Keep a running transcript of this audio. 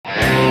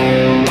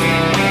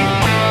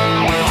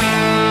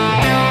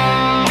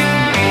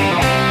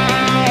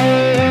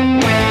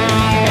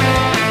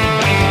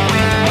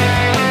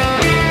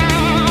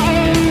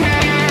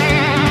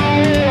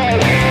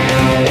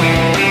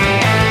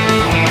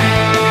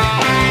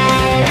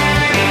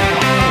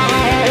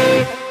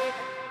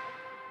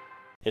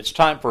It's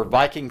time for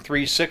Viking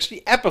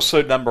 360,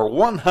 episode number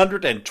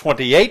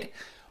 128.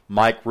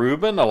 Mike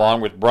Rubin along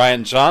with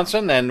Brian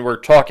Johnson, and we're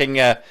talking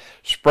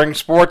spring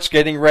sports,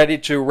 getting ready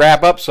to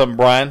wrap up some,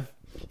 Brian.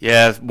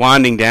 Yeah,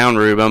 winding down,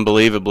 Rube.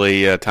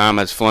 Unbelievably, time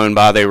has flown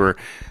by. They were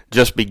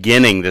just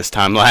beginning this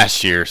time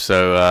last year,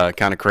 so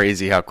kind of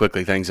crazy how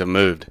quickly things have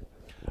moved.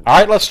 All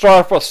right, let's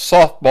start off with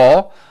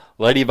softball.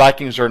 Lady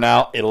Vikings are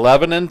now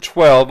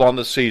 11-12 on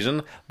the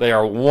season. They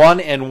are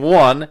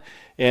 1-1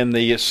 in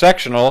the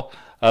sectional.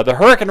 The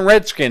Hurricane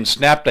Redskins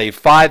snapped a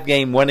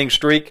 5-game winning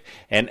streak,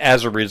 and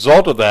as a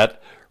result of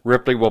that,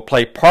 Ripley will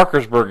play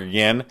Parkersburg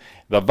again.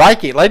 The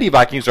Lady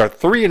Vikings are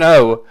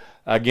 3-0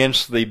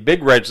 against the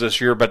Big Reds this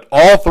year, but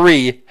all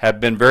three have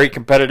been very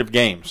competitive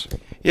games.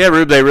 Yeah,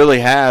 Rube, they really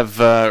have.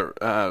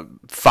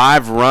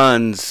 5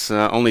 runs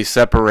only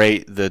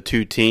separate the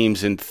two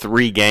teams in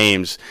 3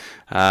 games.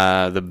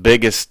 The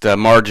biggest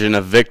margin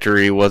of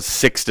victory was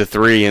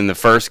 6-3 in the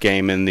first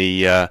game in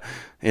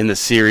the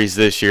series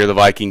this year. The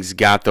Vikings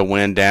got the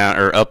win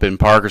up in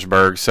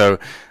Parkersburg. So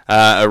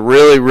a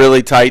really,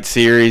 really tight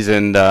series,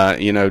 and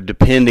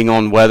depending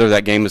on whether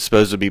that game is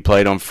supposed to be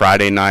played on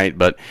Friday night,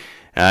 but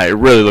it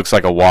really looks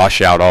like a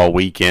washout all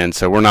weekend.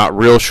 So we're not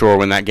real sure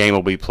when that game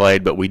will be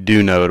played, but we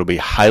do know it'll be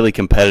highly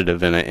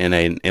competitive in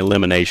an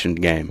elimination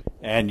game.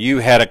 And you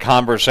had a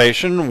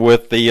conversation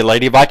with the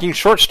Lady Vikings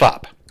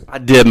shortstop. I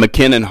did.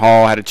 McKinnon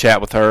Hall, had a chat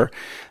with her.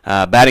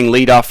 Batting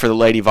leadoff for the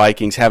Lady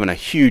Vikings, having a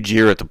huge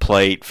year at the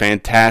plate.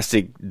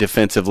 Fantastic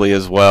defensively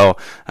as well.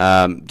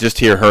 Just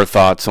hear her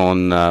thoughts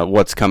on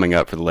what's coming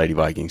up for the Lady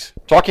Vikings.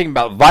 Talking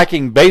about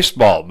Viking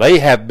baseball, they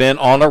have been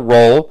on a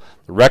roll.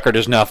 The record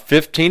is now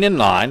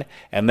 15-9,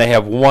 and they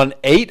have won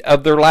 8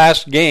 of their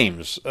last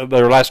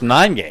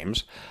 9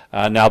 games.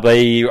 Now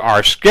they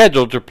are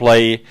scheduled to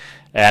play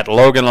at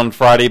Logan on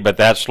Friday, but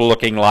that's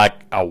looking like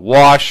a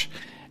wash.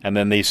 And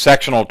then the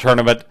sectional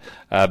tournament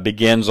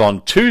begins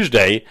on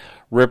Tuesday.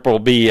 Rip will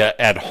be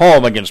at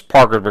home against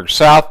Parkersburg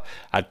South,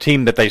 a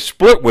team that they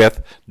split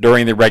with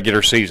during the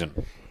regular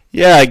season.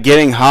 Yeah,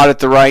 getting hot at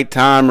the right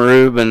time,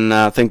 Rube, and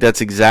I think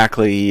that's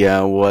exactly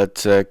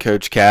what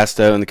Coach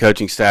Casto and the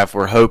coaching staff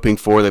were hoping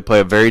for. They play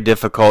a very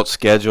difficult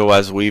schedule,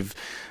 as we've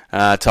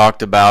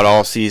talked about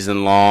all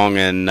season long,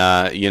 and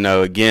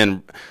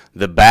again,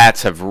 the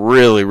bats have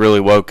really, really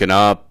woken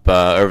up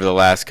over the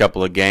last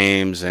couple of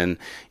games, and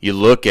you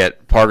look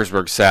at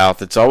Parkersburg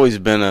South, it's always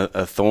been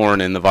a thorn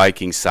in the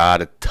Vikings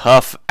side, a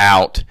tough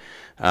out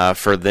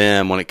for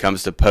them when it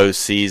comes to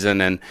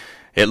postseason, and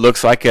it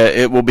looks like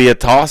it will be a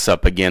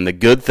toss-up again. The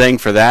good thing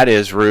for that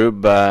is,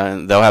 Rube,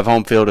 they'll have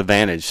home field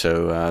advantage,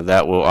 so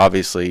that will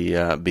obviously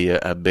be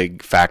a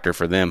big factor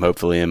for them,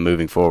 hopefully, in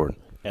moving forward.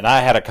 And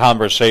I had a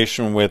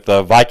conversation with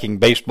Viking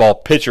baseball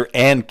pitcher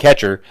and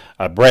catcher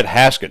Brett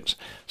Haskins.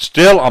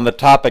 Still on the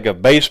topic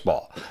of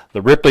baseball,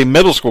 the Ripley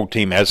Middle School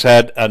team has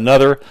had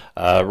another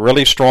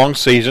really strong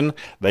season.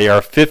 They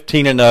are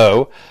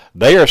 15-0.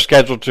 They are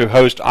scheduled to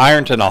host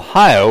Ironton,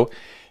 Ohio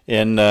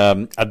in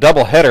a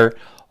doubleheader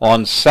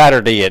on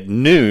Saturday at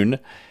noon.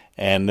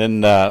 And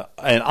then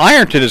and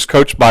Ironton is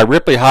coached by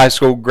Ripley High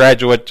School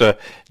graduate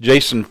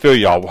Jason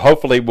Filial.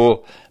 Hopefully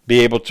we'll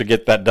be able to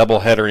get that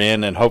doubleheader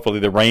in, and hopefully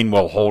the rain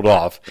will hold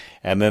off.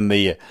 And then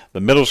the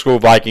middle school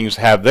Vikings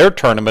have their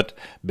tournament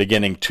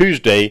beginning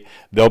Tuesday.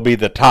 They'll be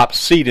the top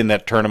seed in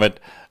that tournament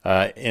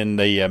in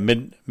the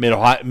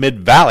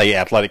Mid-Valley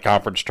Athletic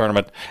Conference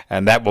tournament,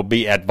 and that will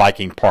be at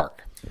Viking Park.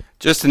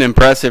 Just an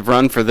impressive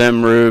run for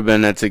them, Rube,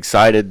 and it's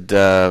excited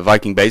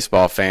Viking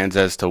baseball fans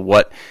as to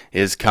what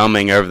is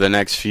coming over the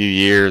next few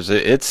years.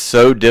 It's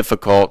so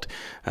difficult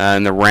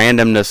in the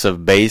randomness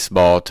of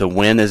baseball to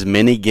win as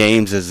many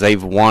games as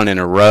they've won in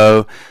a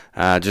row.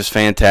 Just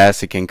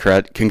fantastic, and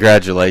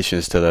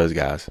congratulations to those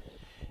guys.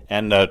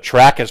 And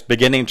track is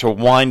beginning to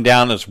wind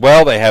down as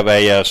well. They have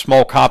a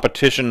small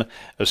competition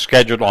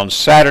scheduled on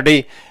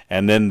Saturday,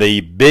 and then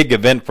the big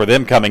event for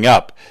them coming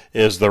up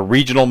is the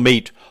regional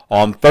meet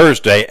on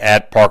Thursday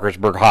at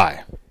Parkersburg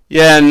High.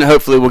 Yeah, and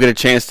hopefully we'll get a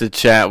chance to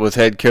chat with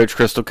head coach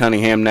Crystal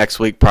Cunningham next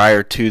week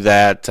prior to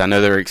that. I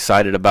know they're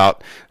excited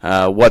about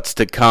what's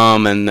to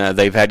come, and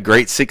they've had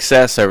great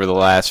success over the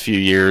last few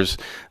years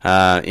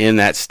in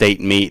that state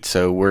meet,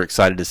 so we're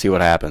excited to see what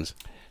happens.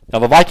 Now,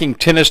 the Viking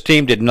tennis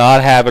team did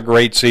not have a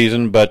great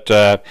season, but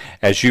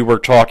as you were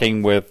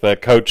talking with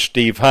Coach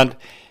Steve Hunt,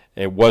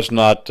 it was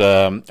not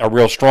a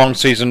real strong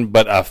season,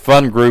 but a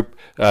fun group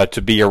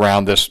to be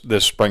around this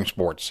spring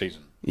sports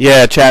season.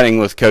 Yeah, chatting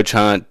with Coach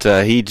Hunt,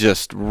 he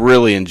just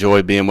really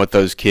enjoyed being with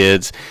those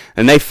kids,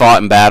 and they fought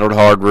and battled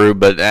hard, Rube,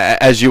 but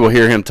as you will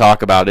hear him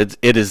talk about, it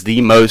is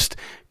the most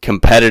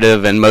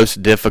competitive and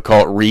most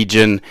difficult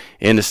region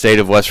in the state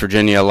of West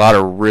Virginia. A lot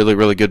of really,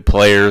 really good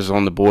players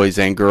on the boys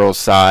and girls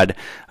side,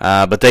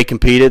 but they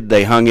competed,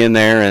 they hung in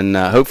there, and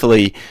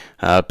hopefully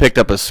picked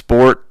up a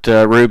sport,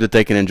 Rube, that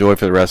they can enjoy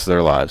for the rest of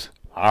their lives.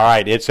 All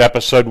right, it's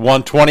episode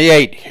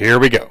 128. Here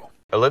we go.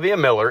 Olivia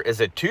Miller is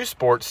a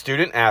 2-sport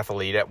student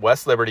athlete at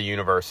West Liberty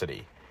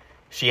University.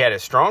 She had a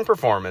strong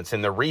performance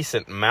in the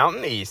recent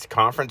Mountain East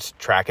Conference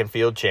Track and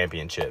Field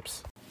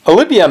Championships.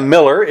 Olivia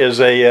Miller is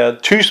a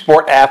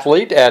two-sport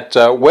athlete at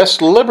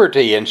West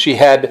Liberty, and she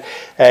had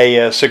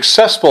a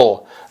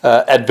successful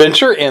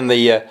adventure in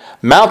the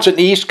Mountain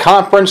East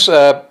Conference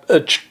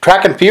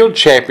Track and Field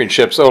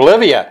Championships.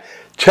 Olivia,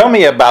 tell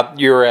me about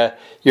your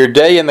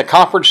day in the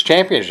conference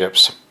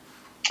championships.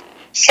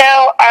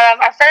 So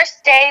our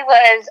first day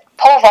was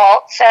pole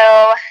vault,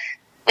 so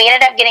we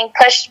ended up getting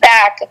pushed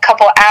back a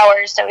couple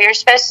hours. So we were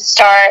supposed to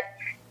start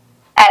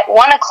at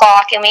 1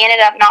 o'clock, and we ended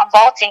up not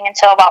vaulting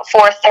until about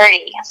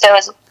 4:30. So it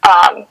was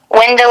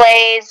wind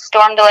delays,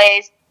 storm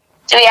delays.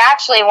 So we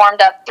actually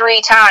warmed up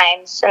 3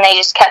 times, and they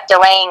just kept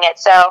delaying it.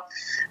 So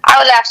I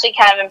was actually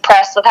kind of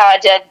impressed with how I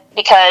did,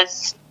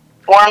 because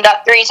warmed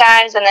up 3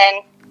 times and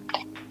then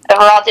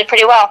overall did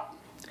pretty well.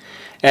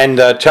 And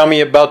tell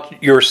me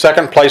about your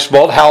second place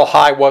vault. How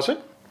high was it?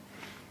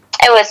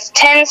 It was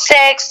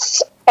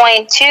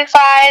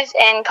 10.6.25.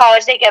 In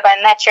college they go by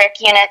metric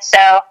units,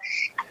 so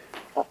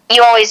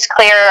you always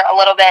clear a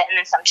little bit and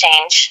then some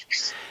change.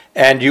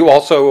 And you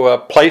also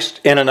placed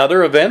in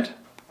another event?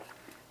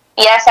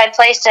 Yes, I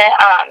placed it.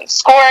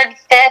 Scored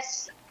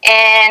 5th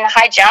in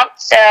high jump.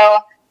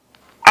 So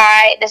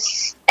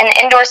in the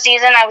indoor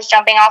season, I was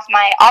jumping off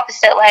my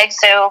opposite leg.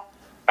 So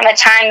from the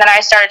time that I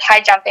started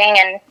high jumping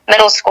in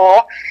middle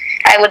school,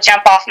 I would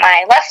jump off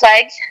my left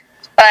leg,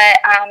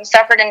 but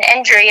suffered an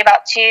injury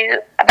about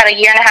a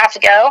year and a half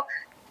ago.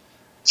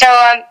 So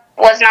I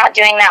was not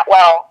doing that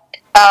well.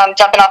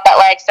 Jumping off that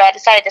leg, so I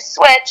decided to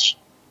switch,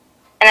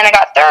 and then I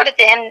got third at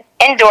the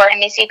indoor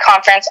MEC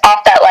conference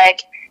off that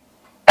leg.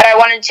 But I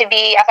thought I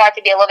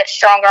could be a little bit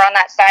stronger on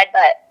that side,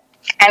 but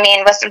I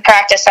mean, with some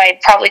practice, I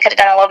probably could have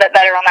done a little bit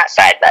better on that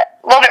side, but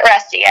a little bit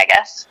rusty, I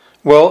guess.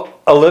 Well,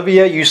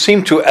 Olivia, you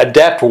seem to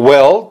adapt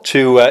well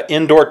to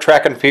indoor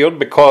track and field,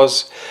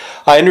 because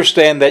I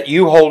understand that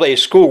you hold a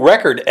school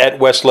record at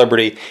West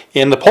Liberty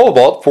in the pole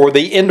vault for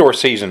the indoor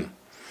season.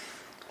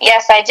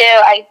 Yes, I do.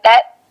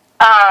 That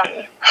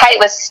height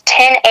was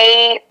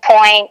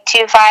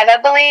 10.8.25, I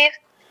believe.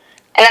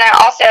 And then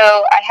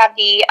I have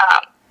the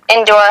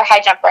indoor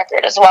high jump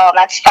record as well, and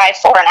that's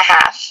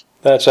 5.4.5.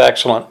 That's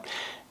excellent.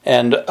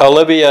 And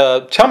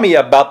Olivia, tell me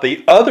about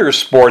the other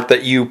sport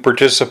that you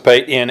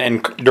participate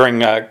in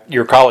during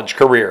your college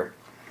career.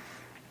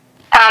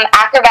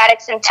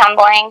 Acrobatics and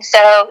tumbling.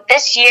 So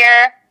this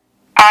year,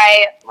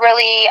 I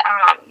really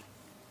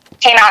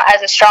came out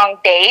as a strong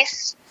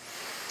base.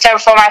 So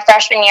for my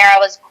freshman year, I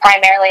was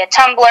primarily a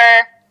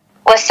tumbler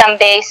with some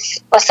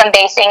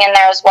basing in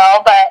there as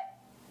well. But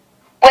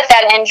with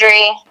that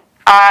injury,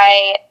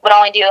 I would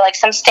only do like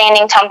some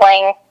standing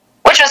tumbling,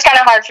 which was kind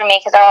of hard for me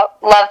because I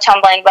love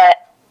tumbling.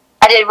 But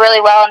I did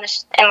really well in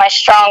my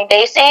strong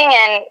basing,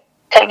 and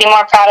couldn't be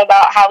more proud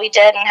about how we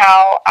did and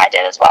how I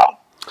did as well.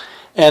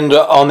 And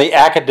on the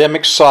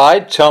academic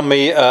side, tell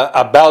me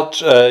about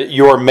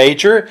your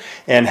major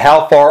and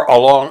how far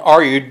along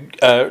are you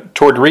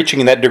toward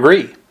reaching that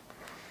degree?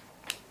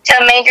 So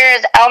major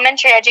is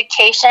elementary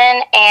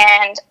education,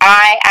 and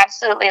I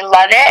absolutely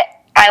love it.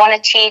 I want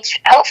to teach,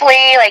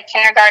 hopefully, like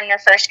kindergarten or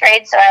first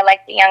grade, so I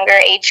like the younger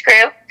age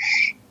group.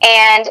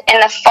 And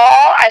in the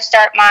fall, I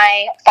start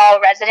my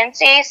fall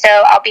residency,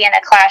 so I'll be in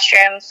a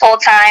classroom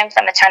full-time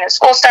from the time that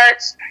school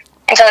starts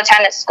until the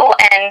time that school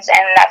ends,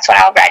 and that's when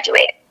I'll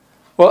graduate.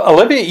 Well,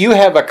 Olivia, you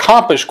have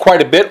accomplished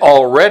quite a bit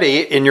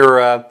already in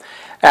your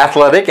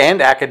athletic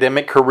and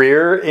academic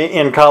career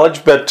in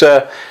college, but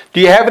do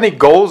you have any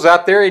goals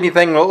out there,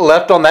 anything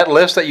left on that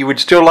list that you would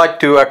still like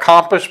to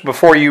accomplish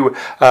before you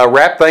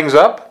wrap things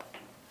up?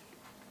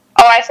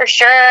 Oh, I for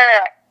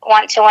sure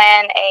want to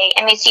win a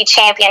MEC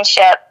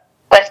championship,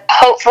 with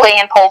hopefully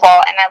in pole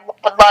vault, and I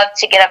would love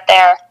to get up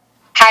there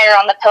higher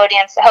on the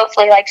podium, so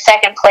hopefully like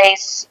second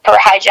place for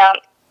high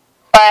jump.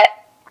 But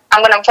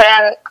I'm going to put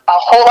in a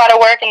whole lot of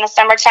work in the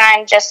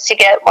summertime just to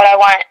get what I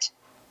want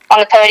on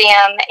the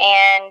podium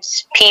and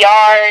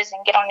PRs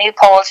and get on new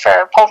poles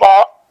for pole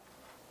vault.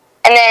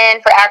 And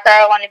then for acro,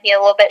 I want to be a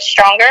little bit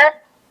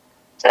stronger,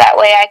 so that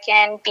way I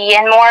can be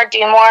in more,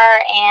 do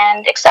more,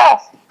 and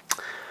excel.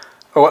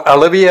 Well,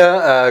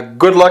 Olivia,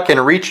 good luck in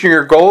reaching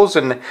your goals,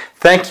 and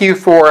thank you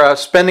for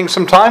spending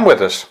some time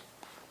with us.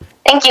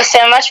 Thank you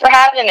so much for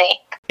having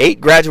me.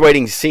 8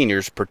 graduating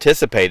seniors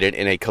participated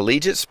in a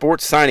collegiate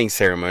sports signing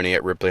ceremony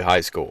at Ripley High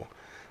School.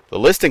 The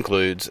list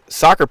includes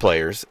soccer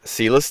players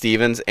Selah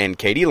Stevens and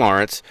Katie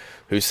Lawrence,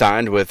 who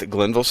signed with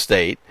Glenville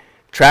State,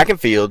 track and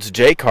fields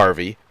Jake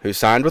Harvey, who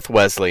signed with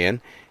Wesleyan,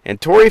 and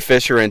Tori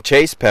Fisher and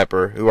Chase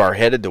Pepper, who are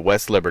headed to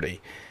West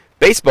Liberty.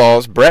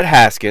 Baseball's Brett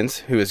Haskins,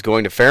 who is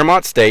going to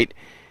Fairmont State,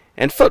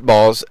 and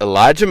football's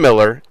Elijah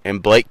Miller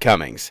and Blake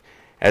Cummings.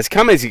 As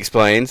Cummings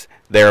explains,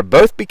 they are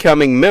both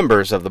becoming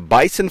members of the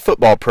Bison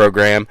football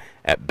program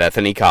at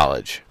Bethany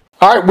College.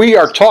 All right, we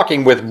are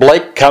talking with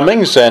Blake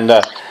Cummings,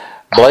 and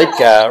Blake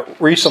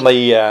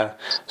recently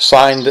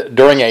signed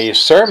during a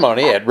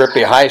ceremony at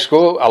Ripley High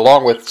School,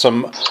 along with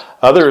some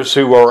others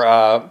who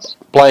are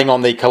playing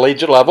on the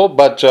collegiate level.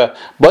 But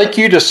Blake,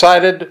 you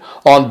decided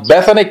on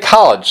Bethany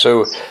College,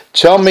 so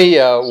tell me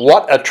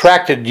what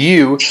attracted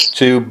you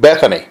to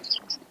Bethany.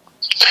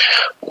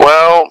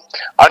 Well,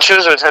 I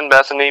chose to attend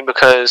Bethany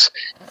because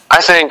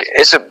I think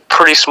it's a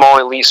pretty small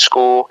elite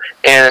school,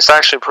 and it's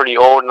actually pretty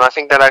old, and I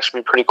think that'd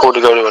actually be pretty cool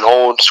to go to an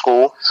old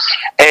school.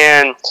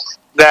 And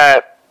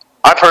that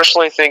I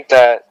personally think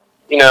that,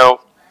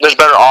 there's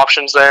better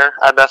options there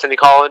at Bethany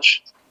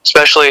College,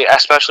 especially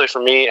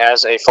for me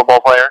as a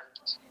football player.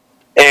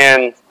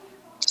 And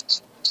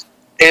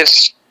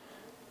it's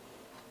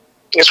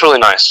really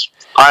nice.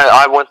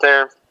 I went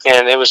there,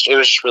 and it was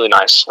just really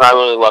nice. I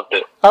really loved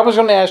it. I was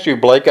going to ask you,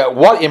 Blake,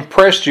 what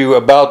impressed you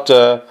about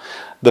the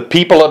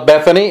people at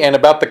Bethany and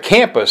about the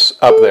campus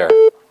up there?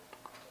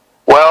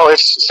 Well,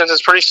 since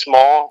it's pretty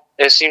small,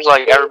 it seems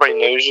like everybody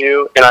knows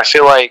you, and I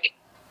feel like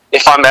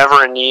if I'm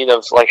ever in need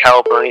of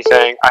help or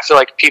anything, I feel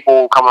like people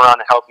will come around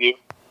and help you,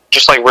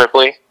 just like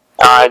Ripley.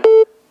 I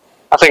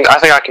think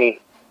I can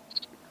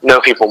know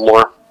people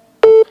more.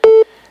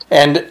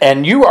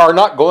 And you are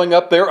not going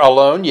up there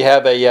alone. You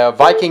have a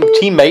Viking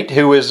teammate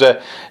who is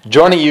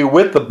joining you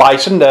with the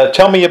Bison.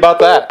 Tell me about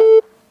that.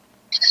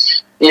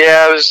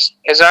 Yeah,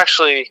 it's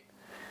actually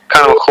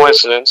kind of a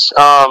coincidence.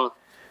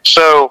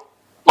 So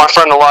my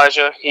friend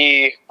Elijah,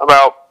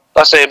 about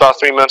 3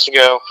 months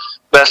ago,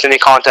 Bethany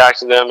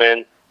contacted him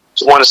and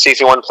wanted to see if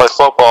he wanted to play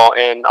football,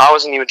 and I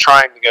wasn't even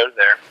trying to go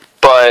there.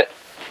 But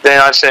then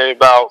I'd say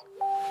about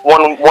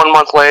one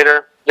month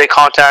later, they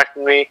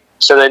contacted me,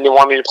 so they didn't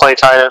want me to play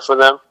tight end for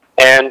them,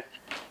 and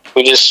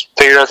we just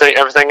figured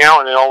everything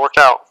out, and it all worked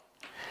out.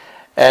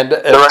 And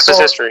the rest is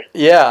history.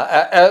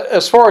 Yeah,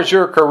 as far as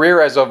your career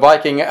as a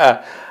Viking,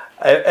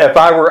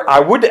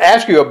 I would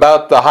ask you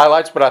about the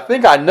highlights, but I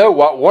think I know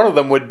what one of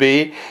them would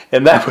be,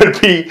 and that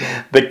would be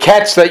the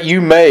catch that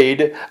you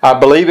made. I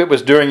believe it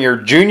was during your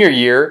junior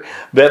year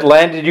that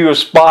landed you a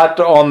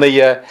spot on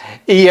the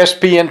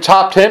ESPN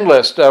Top 10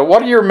 list.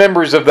 What are your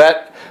memories of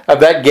that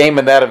game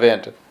and that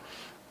event?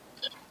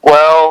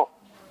 Well,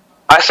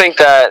 I think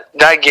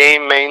that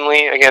game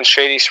mainly against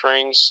Shady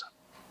Springs,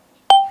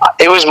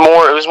 it was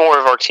more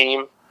of our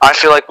team. I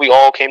feel like we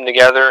all came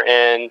together,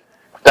 and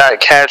that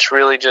catch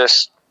really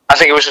I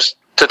think it was just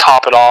to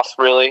top it off,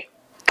 really.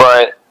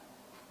 But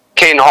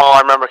Caden Hall, I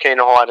remember Caden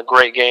Hall had a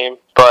great game,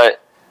 but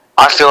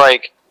I feel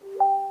like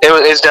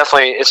it's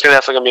definitely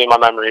going to be in my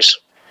memories.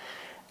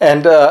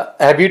 And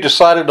have you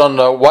decided on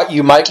what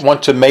you might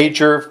want to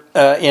major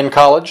in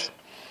college?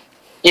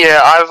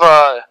 Yeah,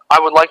 I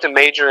would like to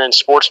major in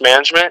sports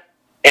management,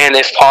 and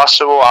if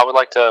possible, I would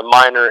like to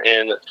minor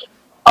in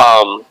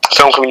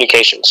film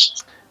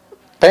communications.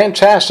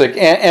 Fantastic.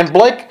 And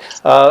Blake,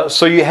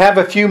 so you have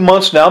a few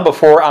months now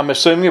before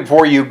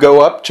you go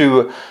up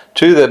to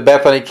the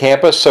Bethany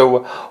campus.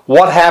 So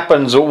what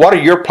happens, what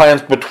are your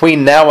plans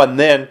between now and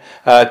then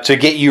to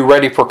get you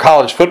ready for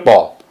college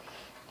football?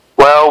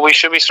 Well, we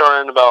should be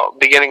starting about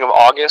beginning of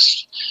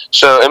August.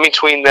 So in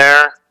between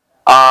there,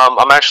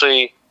 I'm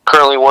actually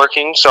currently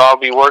working. So I'll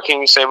be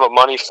working, save up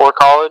money for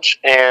college.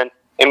 And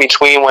in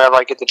between, whenever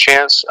I get the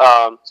chance,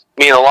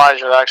 me and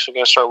Elijah are actually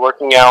going to start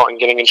working out and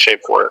getting in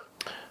shape for it.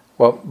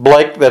 Well,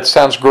 Blake, that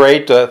sounds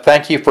great.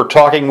 Thank you for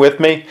talking with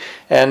me,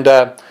 and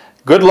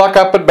good luck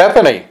up at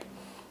Bethany.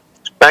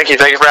 Thank you.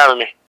 Thank you for having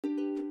me.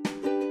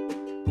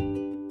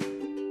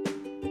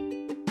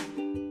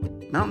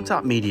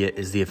 Mountaintop Media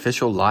is the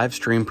official live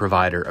stream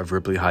provider of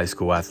Ripley High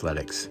School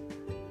athletics.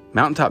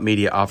 Mountaintop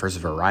Media offers a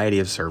variety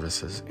of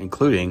services,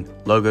 including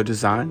logo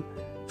design,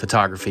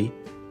 photography,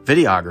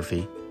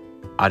 videography,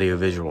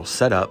 audiovisual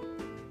setup,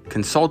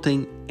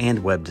 consulting,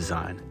 and web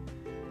design.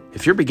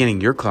 If you're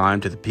beginning your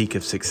climb to the peak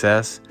of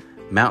success,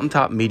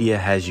 Mountaintop Media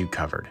has you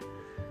covered.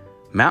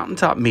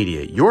 Mountaintop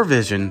Media, your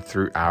vision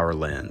through our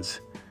lens.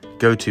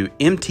 Go to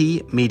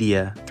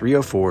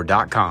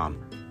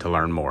mtmedia304.com to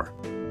learn more.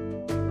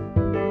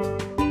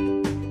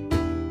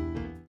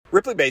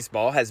 Ripley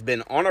Baseball has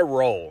been on a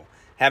roll,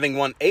 having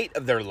won 8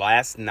 of their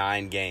last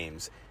 9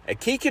 games. A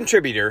key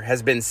contributor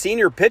has been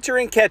senior pitcher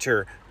and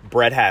catcher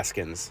Brett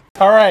Haskins.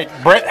 All right,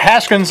 Brett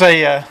Haskins,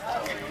 a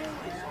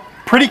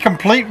pretty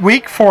complete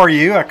week for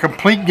you, a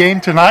complete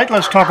game tonight.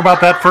 Let's talk about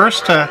that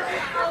first.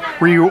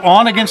 Were you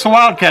on against the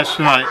Wildcats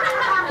tonight?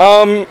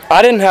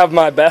 I didn't have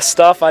my best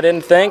stuff, I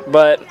didn't think,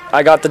 but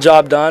I got the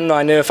job done.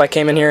 I knew if I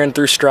came in here and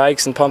threw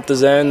strikes and pumped the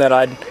zone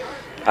that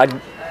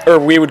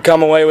we would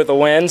come away with a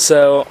win,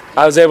 so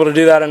I was able to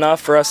do that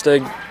enough for us to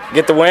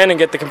get the win and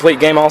get the complete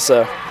game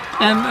also.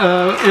 And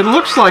it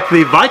looks like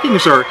the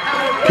Vikings are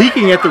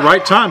peaking at the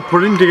right time,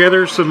 putting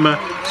together some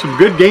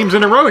good games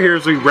in a row here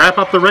as we wrap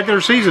up the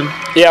regular season.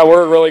 Yeah,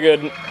 we're a really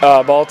good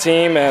ball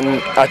team,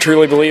 and I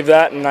truly believe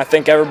that, and I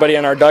think everybody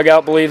in our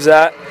dugout believes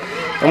that.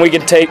 And we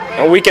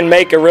can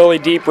make a really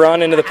deep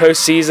run into the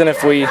postseason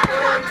if we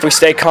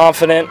stay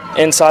confident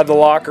inside the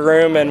locker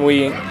room and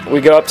we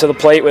go up to the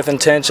plate with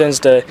intentions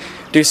to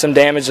do some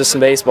damage to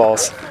some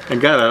baseballs.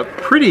 And got a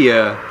pretty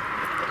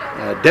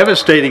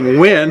devastating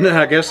win.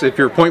 I guess if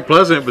you're Point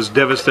Pleasant, it was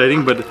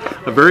devastating, but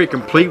a very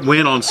complete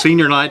win on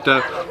senior night.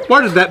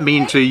 What does that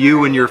mean to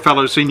you and your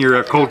fellow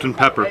senior Colton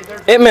Pepper?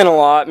 It meant a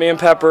lot. Me and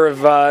Pepper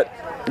have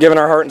giving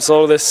our heart and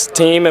soul to this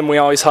team, and we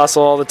always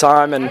hustle all the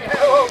time. And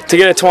to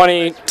get a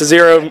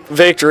 20-0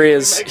 victory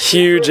is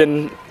huge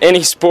in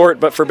any sport,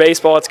 but for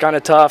baseball it's kind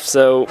of tough.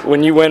 So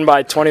when you win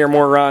by 20 or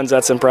more runs,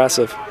 that's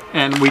impressive.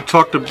 And we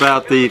talked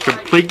about the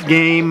complete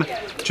game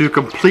to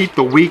complete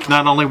the week.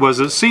 Not only was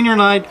it senior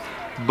night,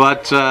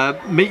 but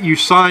you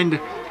signed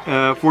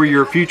for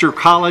your future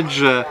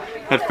college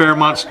at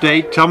Fairmont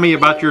State. Tell me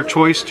about your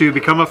choice to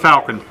become a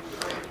Falcon.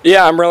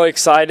 Yeah, I'm really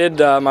excited.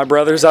 My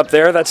brother's up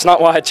there. That's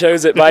not why I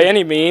chose it by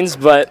any means,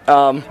 but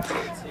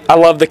I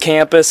love the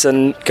campus,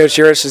 and Coach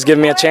Urish has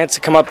given me a chance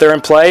to come up there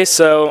and play,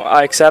 so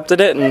I accepted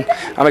it, and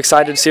I'm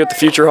excited to see what the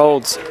future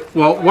holds.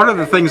 Well, what are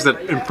the things that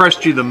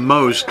impressed you the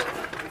most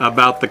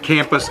about the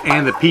campus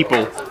and the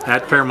people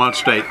at Fairmont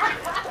State?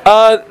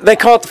 They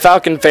call it the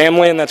Falcon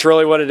family, and that's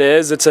really what it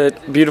is. It's a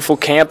beautiful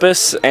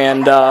campus,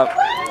 and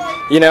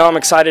I'm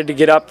excited to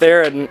get up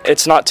there, and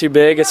it's not too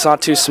big, it's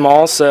not too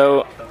small,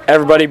 so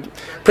everybody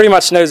pretty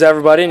much knows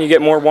everybody, and you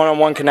get more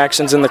one-on-one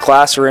connections in the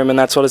classroom, and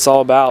that's what it's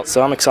all about,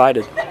 so I'm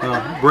excited.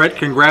 Brett,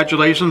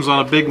 congratulations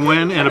on a big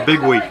win and a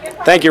big week.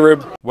 Thank you,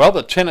 Rube. Well,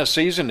 the tennis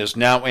season is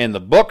now in the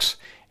books,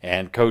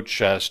 and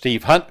Coach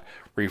Steve Hunt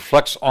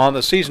reflects on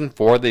the season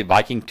for the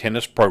Viking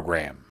tennis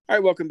program. All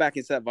right, welcome back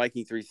inside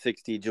Viking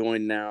 360,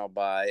 joined now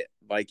by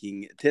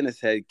Viking tennis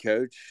head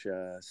coach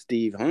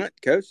Steve Hunt.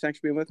 Coach, thanks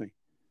for being with me.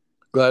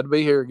 Glad to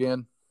be here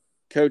again.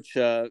 Coach,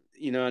 I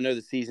know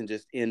the season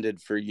just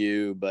ended for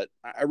you, but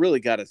I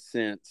really got a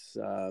sense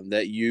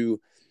that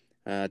you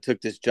took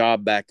this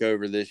job back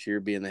over this year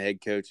being the head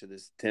coach of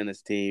this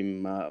tennis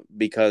team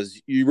because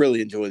you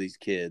really enjoy these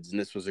kids, and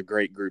this was a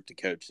great group to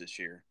coach this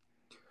year.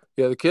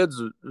 Yeah, the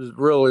kids was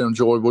really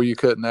enjoyable. You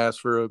couldn't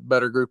ask for a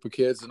better group of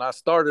kids, and I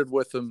started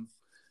with them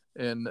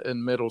in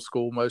middle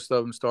school. Most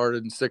of them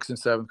started in 6th and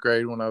 7th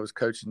grade when I was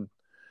coaching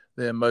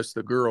them, most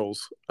of the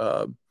girls.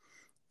 And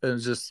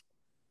just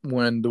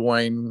when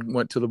Dwayne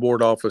went to the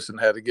board office and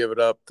had to give it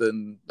up,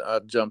 then I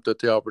jumped at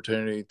the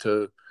opportunity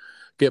to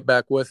get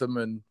back with them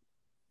and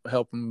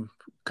help them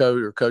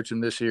coach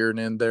them this year and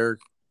end their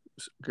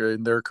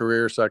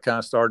career. So I kind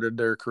of started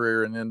their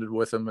career and ended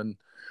with them, and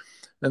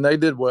they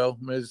did well.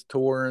 Ms.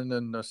 Torin,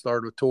 and I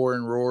started with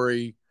Torin,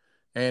 Rory,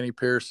 Annie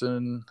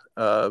Pearson.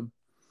 I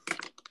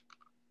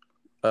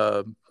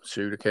can't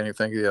even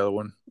think of the other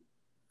one.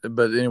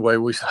 But anyway,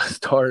 we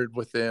started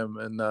with them,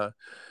 and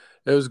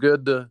it was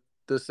good to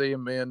see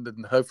them end,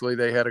 and hopefully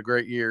they had a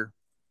great year.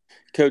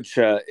 Coach,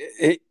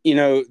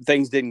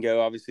 things didn't go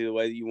obviously the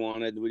way that you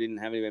wanted. We didn't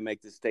have anybody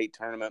make the state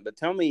tournament, but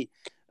tell me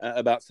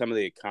about some of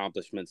the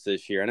accomplishments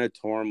this year. I know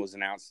Torin was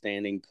an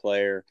outstanding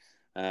player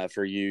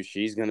for you.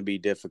 She's going to be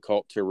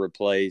difficult to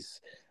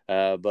replace,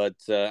 but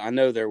I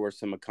know there were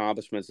some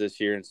accomplishments this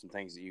year and some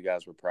things that you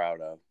guys were proud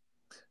of.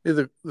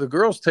 Yeah, the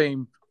girls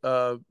team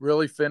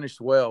really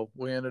finished well.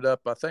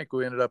 I think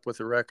we ended up with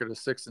a record of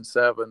 6 and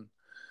 7,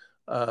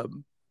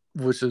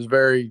 which is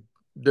very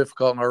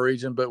difficult in our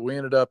region, but we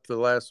ended up the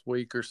last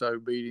week or so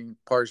beating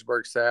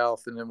Parkersburg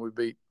South, and then we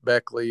beat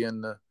Beckley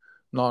in the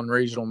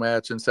non-regional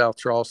match in South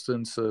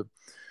Charleston. So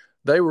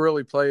they were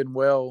really playing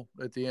well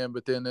at the end,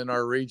 but then in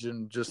our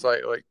region, just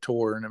like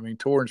Torin, I mean,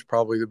 Torin's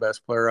probably the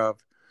best player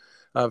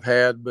I've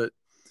had, but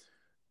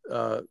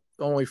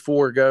only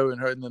 4 go in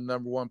the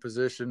number 1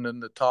 position,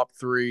 and the top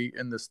 3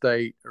 in the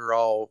state are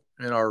all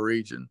in our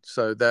region.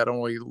 So that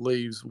only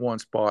leaves 1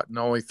 spot, and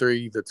only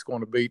 3 that's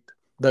going to beat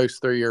those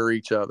 3 are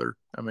each other.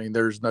 I mean,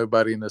 there's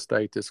nobody in the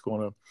state that's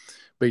going to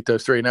beat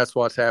those 3, and that's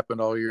what's happened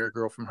all year. A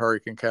girl from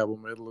Hurricane, Cabell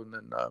Midland,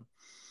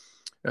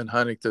 and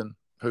Huntington,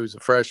 who's a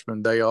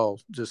freshman, they all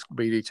just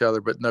beat each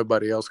other, but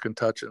nobody else can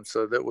touch them.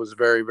 So that was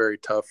very, very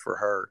tough for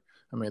her.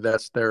 I mean,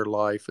 that's their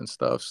life and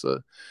stuff.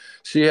 So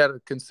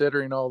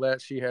considering all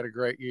that, she had a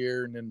great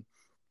year. And then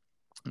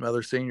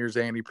other seniors,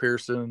 Andy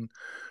Pearson,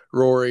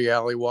 Rory,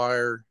 Allie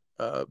Wire,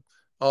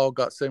 all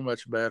got so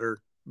much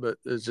better. But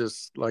it's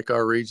just like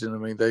our region. I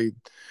mean,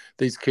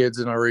 these kids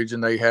in our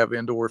region, they have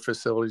indoor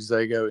facilities.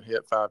 They go and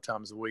hit 5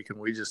 times a week, and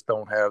we just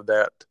don't have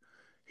that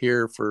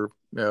here.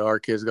 Our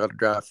kids got to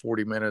drive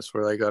 40 minutes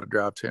where they got to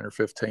drive 10 or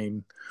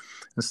 15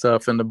 and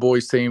stuff. And the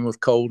boys team with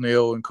Cole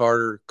Neal and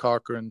Carter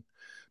Cochran,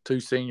 2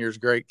 seniors,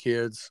 great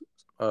kids.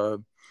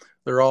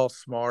 They're all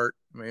smart.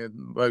 I mean,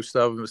 most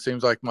of them, it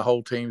seems like my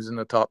whole team's in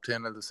the top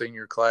 10 of the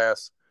senior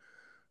class.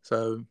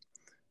 So,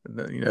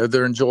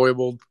 they're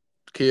enjoyable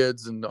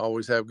kids and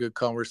always have good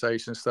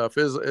conversation stuff.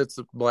 It's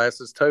a blast.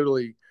 It's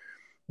totally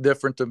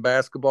different than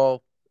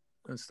basketball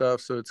and stuff.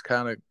 So it's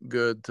kind of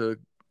good to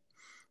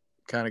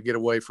kind of get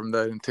away from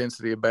the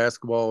intensity of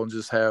basketball and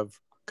just have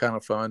kind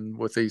of fun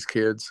with these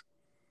kids.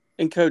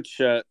 And Coach,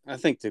 I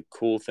think the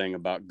cool thing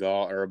about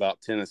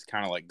about tennis,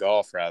 kind of like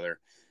golf rather,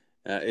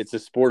 it's a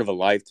sport of a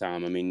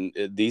lifetime. I mean,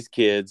 these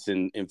kids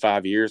in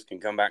 5 years can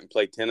come back and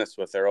play tennis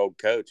with their old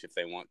coach if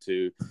they want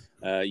to,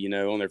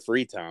 on their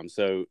free time.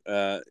 So,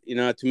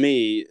 to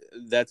me,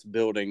 that's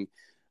building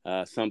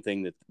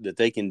something that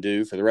they can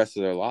do for the rest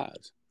of their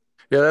lives.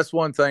 Yeah, that's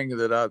one thing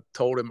that I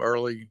told him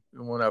early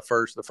when the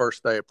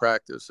first day of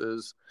practice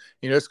is,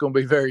 it's going to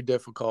be very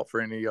difficult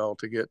for any of y'all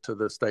to get to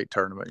the state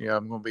tournament.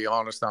 I'm going to be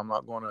honest. I'm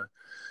not going to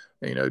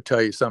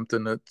tell you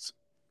something that's,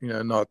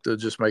 not to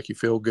just make you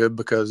feel good,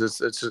 because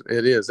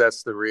it is.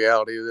 That's the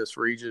reality of this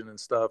region and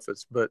stuff.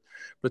 But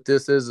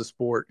this is a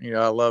sport.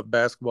 I love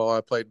basketball.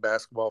 I played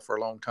basketball for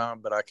a long time,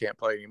 but I can't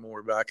play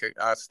anymore. But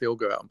I still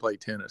go out and play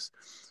tennis.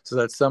 So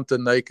that's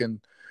something they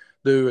can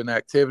do, an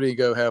activity,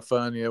 go have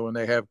fun. When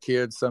they have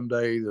kids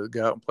someday, to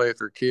go out and play with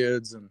their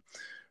kids, and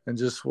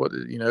just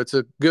it's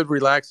a good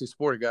relaxing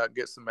sport. You got to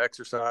get some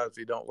exercise. If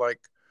you don't like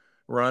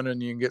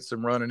running, you can get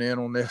some running in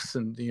on this,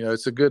 and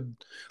it's a good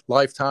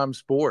lifetime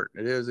sport.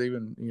 It is.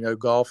 Even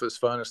golf is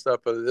fun and stuff,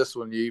 but this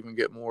one you even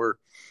get more.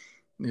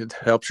 It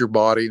helps your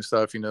body and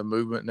stuff,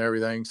 movement and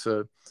everything.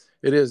 So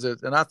it is,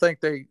 and I think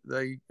they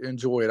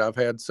enjoy it. I've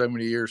had so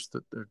many years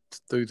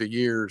through the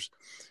years,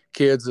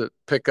 kids that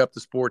pick up the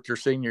sport their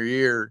senior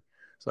year.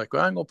 It's like,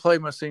 well, I'm gonna play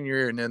my senior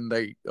year, and then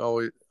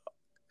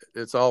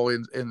it's all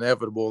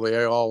inevitable.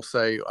 They all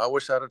say, I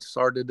wish I'd have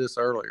started this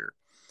earlier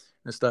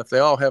and stuff. They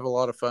all have a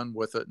lot of fun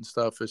with it and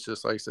stuff. It's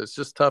just like I said, it's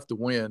just tough to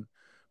win,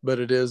 but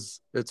it's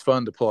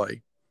fun to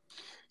play.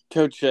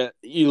 Coach,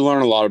 you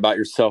learn a lot about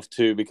yourself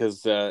too,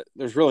 because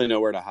there's really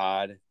nowhere to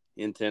hide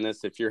in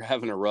tennis. If you're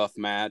having a rough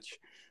match,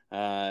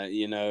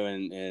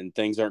 and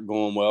things aren't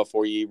going well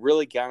for you, you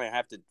really kind of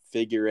have to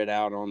figure it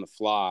out on the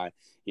fly,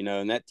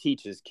 and that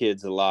teaches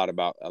kids a lot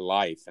about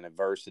life and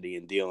adversity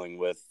and dealing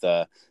with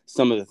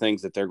some of the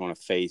things that they're going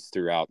to face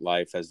throughout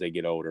life as they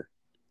get older.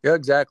 Yeah,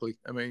 exactly.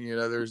 I mean,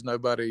 there's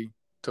nobody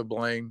to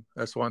blame.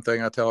 That's one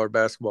thing I tell our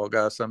basketball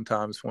guys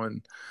sometimes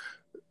when,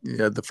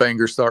 the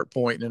fingers start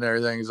pointing and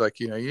everything. It's like,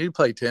 you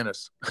play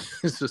tennis.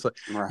 It's just like,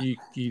 right.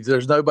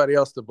 There's nobody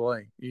else to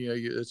blame.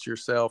 It's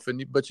yourself.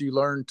 But you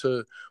learn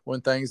to, when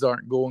things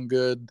aren't going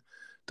good,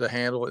 to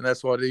handle it. And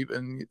that's what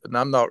and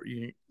I'm not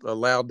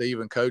allowed to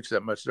even coach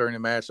that much during the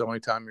match. The only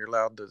time you're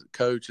allowed to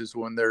coach is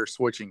when they're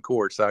switching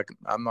courts.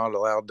 I'm not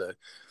allowed to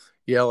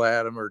yell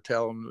at them or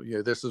tell them,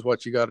 this is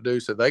what you got to do.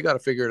 So they got to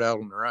figure it out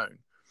on their own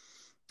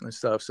and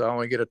stuff. So I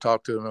only get to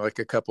talk to them like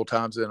a couple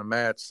times in a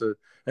match. So,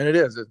 and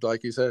it's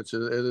like you said, it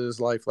is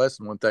life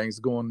lesson. When things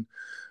going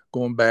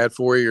bad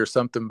for you or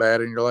something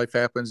bad in your life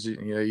happens,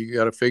 you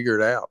got to figure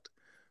it out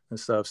and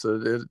stuff.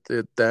 So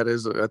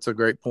that's a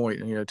great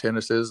point.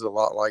 Tennis is a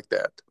lot like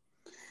that.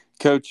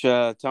 Coach,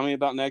 tell me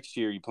about next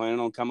year. You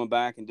planning on coming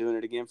back and doing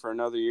it again for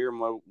another year? And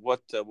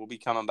what will be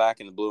coming back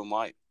in the blue and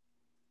white?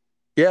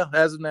 Yeah,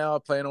 as of now, I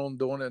plan on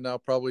doing it, and I'll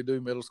probably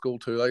do middle school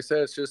too. Like I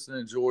said, it's just an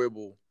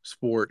enjoyable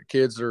sport.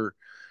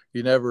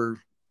 You never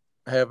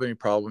have any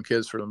problem,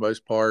 kids for the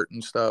most part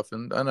and stuff.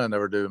 And I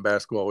never do in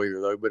basketball either,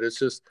 though. But it's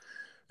just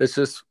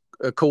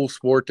a cool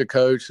sport to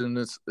coach, and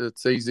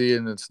it's easy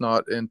and it's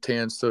not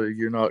intense, so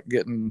you're not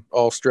getting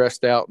all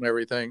stressed out and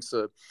everything.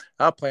 So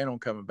I plan on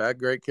coming back.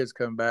 Great kids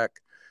coming back.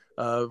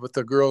 With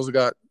the girls,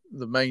 got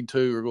the main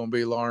two are going to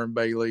be Lauren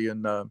Bailey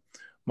and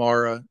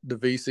Mara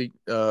DeVisi.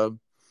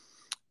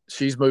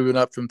 She's moving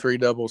up from 3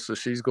 doubles, so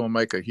she's going to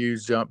make a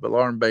huge jump. But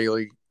Lauren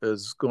Bailey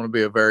is going to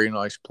be a very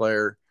nice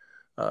player.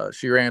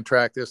 She ran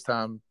track this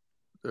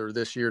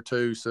year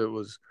too, so it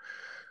was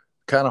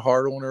kind of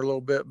hard on her a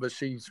little bit, but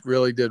she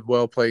really did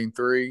well playing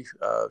 3.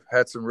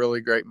 Had some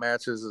really great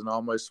matches and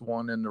almost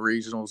won in the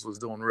regionals, was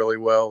doing really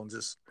well and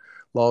just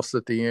lost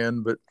at the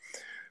end. But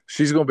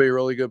she's going to be a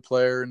really good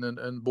player.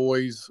 And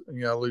boys,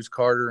 Luz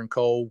Carter and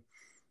Cole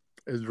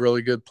is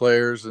really good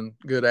players and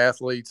good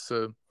athletes.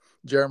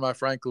 Jeremiah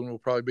Franklin will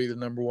probably be the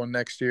number 1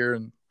 next year.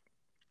 And,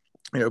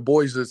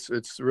 boys,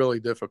 it's really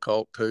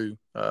difficult too,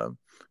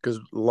 because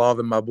a lot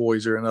of my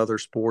boys are in other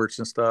sports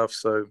and stuff.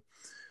 So,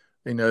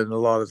 and a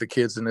lot of the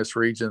kids in this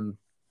region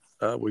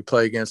we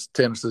play against,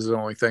 tennis is the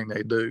only thing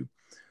they do.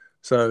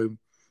 So,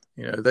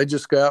 they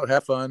just go out,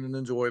 have fun and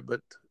enjoy it.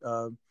 But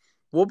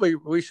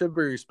we should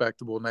be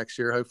respectable next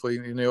year. Hopefully,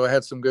 I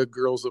had some good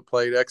girls that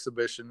played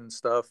exhibition and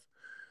stuff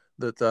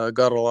that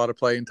got a lot of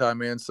playing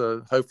time in.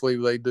 So hopefully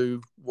they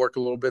do work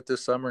a little bit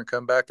this summer and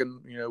come back and,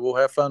 we'll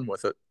have fun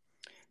with it.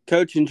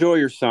 Coach, enjoy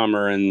your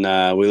summer, and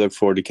we look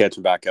forward to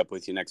catching back up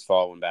with you next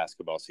fall when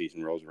basketball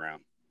season rolls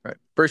around. Right.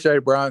 Appreciate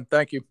it, Brian.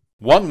 Thank you.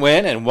 1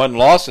 win and 1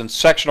 loss in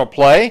sectional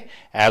play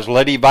as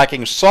Lady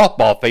Vikings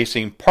softball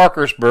facing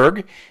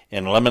Parkersburg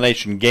in an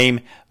elimination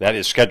game that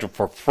is scheduled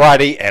for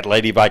Friday at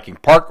Lady Viking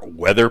Park,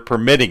 weather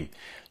permitting.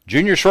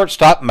 Junior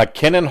shortstop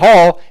McKinnon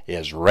Hall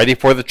is ready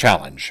for the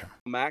challenge.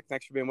 Mac,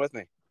 thanks for being with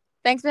me.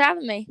 Thanks for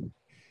having me.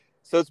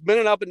 So it's been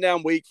an up and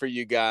down week for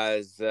you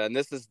guys, and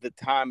this is the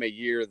time of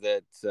year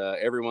that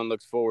everyone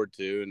looks forward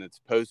to, and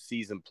it's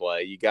postseason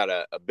play. You got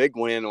a big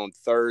win on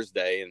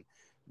Thursday in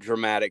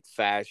dramatic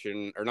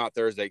fashion, or not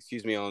Thursday,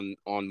 excuse me,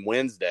 on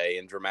Wednesday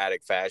in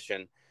dramatic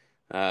fashion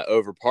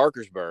over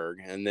Parkersburg,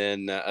 and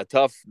then a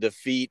tough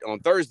defeat on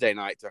Thursday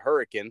night to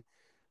Hurricane.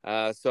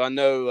 So I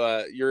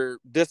know you're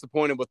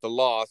disappointed with the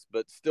loss,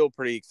 but still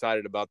pretty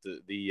excited about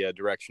the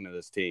direction of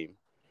this team.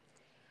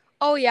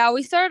 Oh, yeah.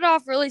 We started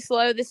off really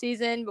slow this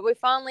season, but we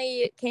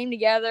finally came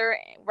together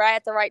right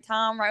at the right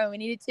time, right when we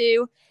needed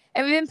to.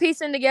 And we've been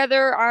piecing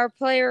together our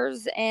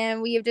players,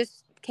 and we have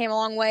just came a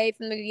long way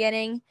from the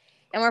beginning.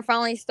 And we're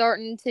finally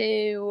starting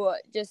to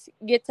just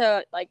get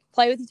to,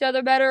 play with each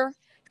other better.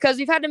 because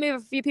we've had to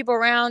move a few people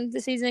around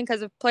this season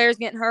because of players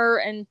getting hurt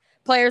and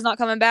players not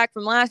coming back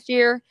from last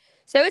year.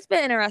 So it's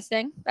been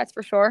interesting, that's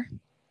for sure.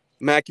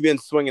 Mac, you've been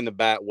swinging the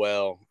bat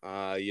well.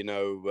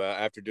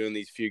 After doing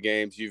these few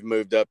games, you've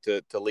moved up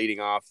to leading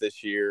off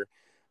this year.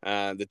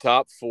 The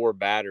top 4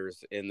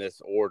 batters in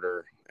this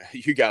order,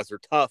 you guys are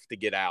tough to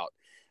get out.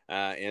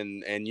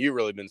 And you've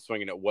really been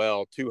swinging it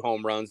well. 2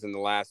 home runs in the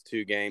last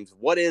 2 games.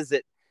 What is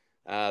it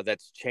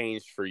that's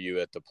changed for you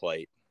at the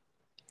plate?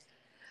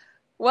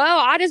 Well,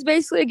 I just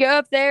basically go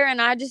up there and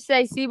I just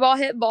say see ball,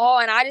 hit ball,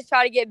 and I just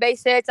try to get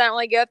base hits. I don't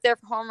really go up there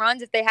for home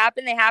runs. If they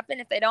happen, they happen.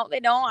 If they don't, they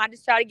don't. I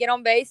just try to get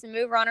on base and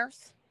move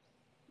runners.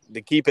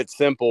 The keep it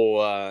simple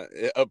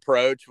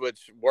approach,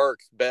 which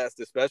works best,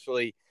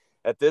 especially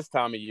at this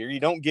time of year. You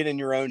don't get in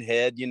your own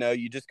head.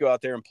 You just go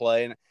out there and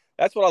play. And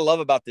that's what I love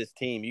about this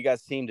team. You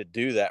guys seem to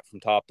do that from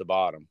top to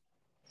bottom.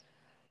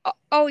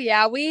 Oh,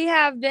 yeah. We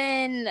have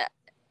been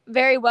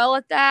very well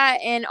at that.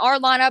 And our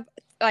lineup,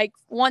 like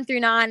 1 through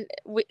 9,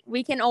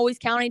 we can always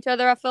count on each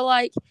other, I feel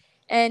like.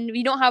 And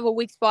we don't have a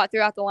weak spot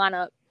throughout the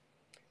lineup.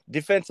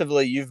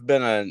 Defensively, you've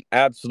been an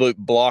absolute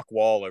block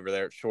wall over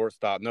there at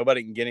shortstop.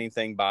 Nobody can get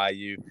anything by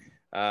you.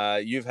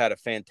 You've had a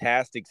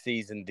fantastic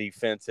season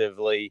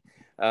defensively.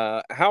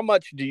 How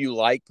much do you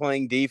like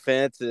playing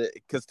defense?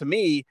 Because to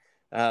me,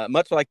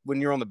 much like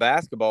when you're on the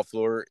basketball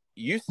floor,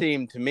 you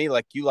seem to me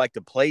like you like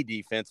to play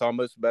defense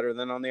almost better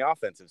than on the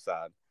offensive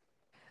side.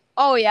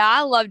 Oh, yeah,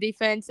 I love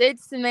defense.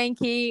 It's the main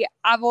key.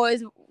 I've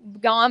always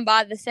gone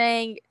by the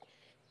saying,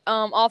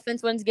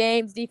 offense wins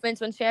games,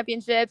 defense wins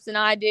championships, and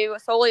I do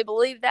solely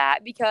believe that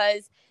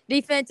because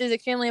defense is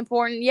extremely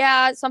important.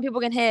 Yeah, some people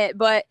can hit,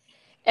 but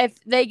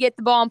if they get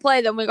the ball in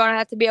play, then we're going to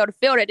have to be able to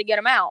field it to get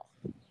them out.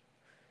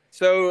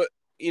 So,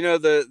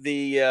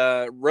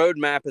 the road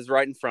map is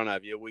right in front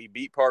of you. We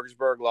beat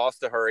Parkersburg,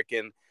 lost to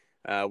Hurricane.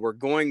 We're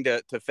going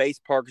to face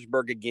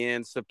Parkersburg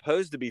again,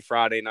 supposed to be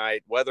Friday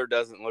night. Weather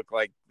doesn't look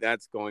like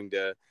that's going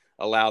to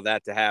allow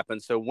that to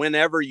happen. So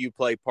whenever you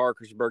play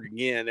Parkersburg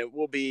again, it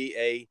will be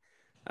a,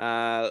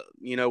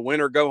 win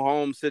or go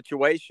home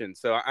situation.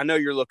 So I know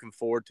you're looking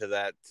forward to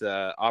that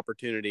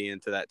opportunity and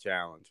to that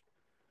challenge.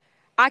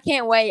 I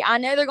can't wait. I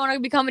know they're going to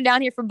be coming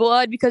down here for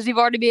blood because we've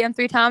already beat them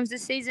 3 times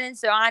this season.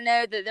 So I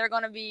know that they're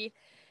going to be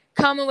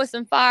coming with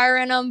some fire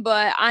in them,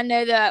 but I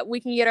know that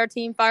we can get our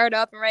team fired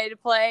up and ready to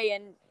play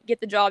and get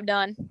the job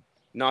done.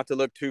 Not to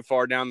look too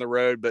far down the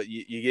road, but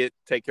you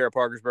take care of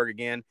Parkersburg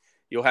again.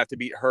 You'll have to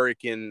beat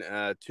Hurricane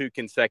 2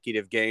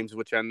 consecutive games,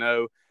 which I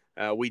know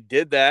we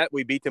did that.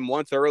 We beat them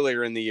once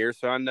earlier in the year,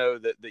 so I know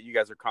that you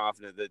guys are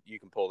confident that you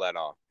can pull that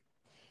off.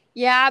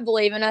 Yeah, I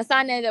believe in us.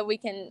 I know that we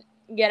can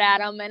get at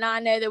them, and I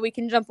know that we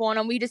can jump on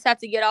them. We just have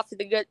to get off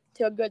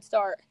to a good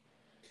start.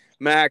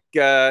 Mac,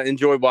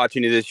 enjoyed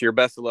watching you this year.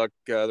 Best of luck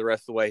the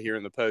rest of the way here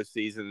in the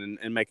postseason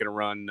and making a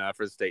run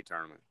for the state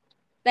tournament.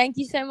 Thank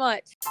you so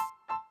much.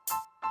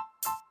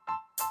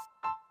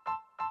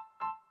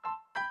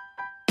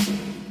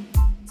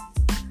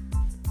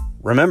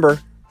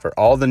 Remember, for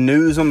all the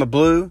news on the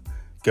Blue,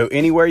 go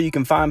anywhere you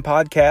can find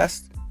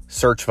podcasts,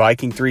 search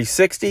Viking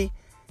 360,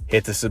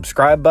 hit the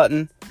subscribe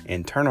button,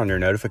 and turn on your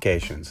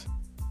notifications.